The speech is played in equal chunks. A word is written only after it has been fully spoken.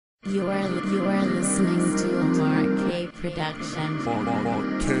You are listening to a Mark K production.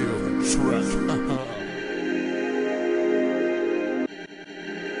 Mark K on the track.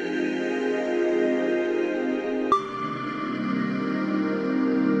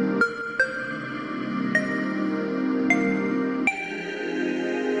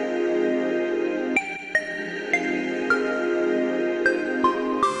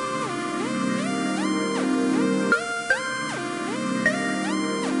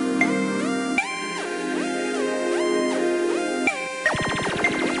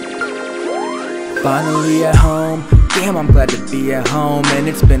 Finally at home, damn I'm glad to be at home. And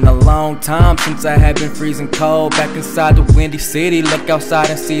it's been a long time since I have been freezing cold. Back inside the windy city, look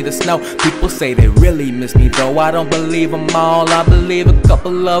outside and see the snow. People say they really miss me though, I don't believe them all. I believe a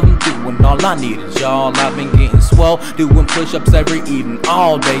couple of them doing all I need is y'all. I've been getting swole, doing push-ups every evening,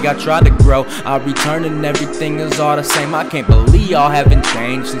 all day. I try to grow, I return and everything is all the same. I can't believe y'all haven't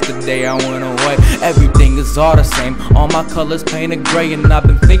changed since the day I went away. Everything is all the same, all my colors painted gray. And I've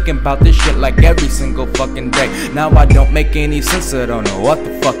been thinking about this shit like every single fucking day. Now I don't make any sense, I don't know what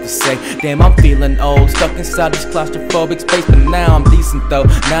the fuck to say. Damn, I'm feeling old, stuck inside this claustrophobic space. But now I'm decent though,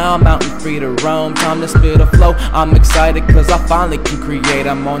 now I'm out and free to roam. Time to spit a flow, I'm excited cause I finally can create.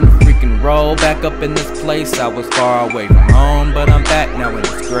 I'm on the freaking roll, back up in this place. I was far away from home, but I'm back now and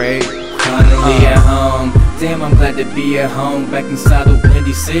it's great. Finally at home, damn I'm glad to be at home. Back inside the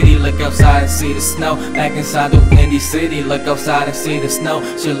windy city, look outside and see the snow. Back inside the windy city, look outside and see the snow.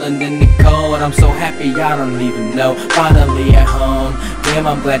 Chillin' in the cold, I'm so happy I don't even know. Finally at home, damn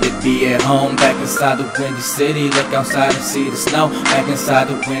I'm glad to be at home. Back inside the windy city, look outside and see the snow. Back inside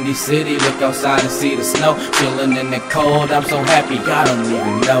the windy city, look outside and see the snow. Chillin' in the cold, I'm so happy I don't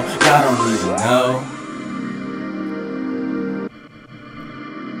even know. I don't even know.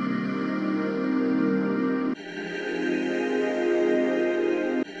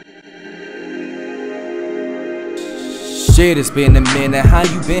 Shit, it's been a minute, how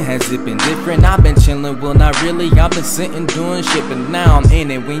you been? Has it been different? I've been chillin', well not really, I've been sitting doing shit, but now I'm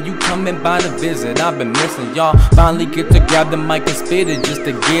in it. When you coming by to visit, I've been missing y'all. Finally get to grab the mic and spit it, just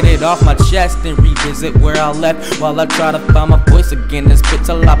to get it off my chest and revisit where I left, while I try to find my voice again and spit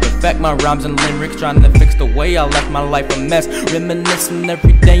till I perfect my rhymes and lyrics, trying to fix the way I left my life a mess. Reminiscing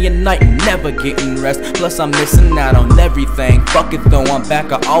every day and night, never getting rest. Plus I'm missing out on everything. Fuck it though, I'm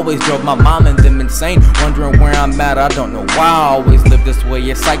back. I always drove my mom and them insane, wondering where I'm at. I don't know why I always live this way.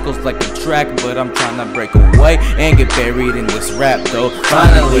 It cycles like a track, but I'm trying to break away and get buried in this rap though.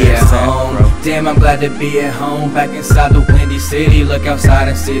 Finally at home, damn I'm glad to be at home. Back inside the windy city, look outside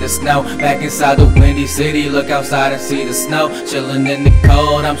and see the snow. Back inside the windy city, look outside and see the snow. Chillin' in the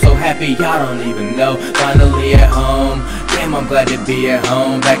cold, I'm so happy I don't even know. Finally at home, damn I'm glad to be at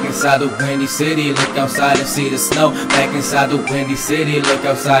home. Back inside the windy city, look outside and see the snow. Back inside the windy city, look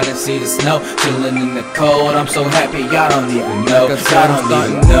outside and see the snow. Chillin' in the cold, I'm so happy I don't even know. I don't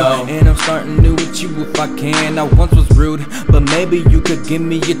even know. And I'm starting new with you if I can. I once was rude, but maybe you could give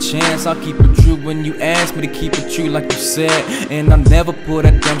me a chance. I'll keep it true when you ask me to keep it true like you said. And I'll never pull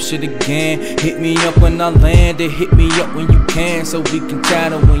that dumb shit again. Hit me up when I land, and hit me up when you can, so we can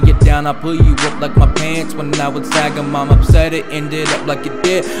chat. And when you're down, I'll pull you up like my pants. When I would sag them, I'm upset it ended up like it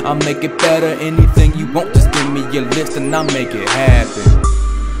did. I'll make it better, anything you want, just give me your list and I'll make it happen.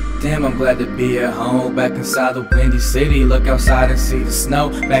 Damn, I'm glad to be at home. Back inside the windy city, look outside and see the snow.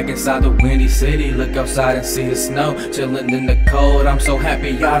 Back inside the windy city, look outside and see the snow. Chillin' in the cold, I'm so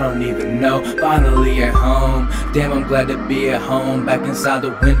happy I don't even know. Finally at home, damn I'm glad to be at home. Back inside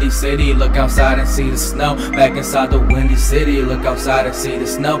the windy city, look outside and see the snow. Back inside the windy city, look outside and see the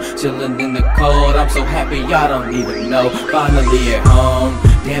snow. Chillin' in the cold, I'm so happy I don't even know. Finally at home,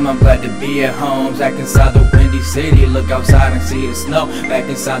 damn I'm glad to be at home. Back inside the windy city, look outside and see the snow. Back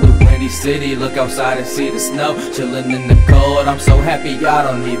inside the windy city, look outside and see the snow. Chillin' in the cold, I'm so happy I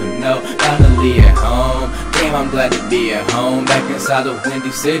don't even know. Finally at home, damn I'm glad to be at home. Back inside the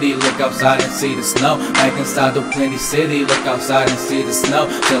windy city, look outside and see the snow. Back inside the windy city, look outside and see the snow.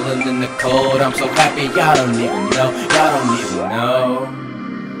 Chillin' in the cold, I'm so happy I don't even know. I don't even know.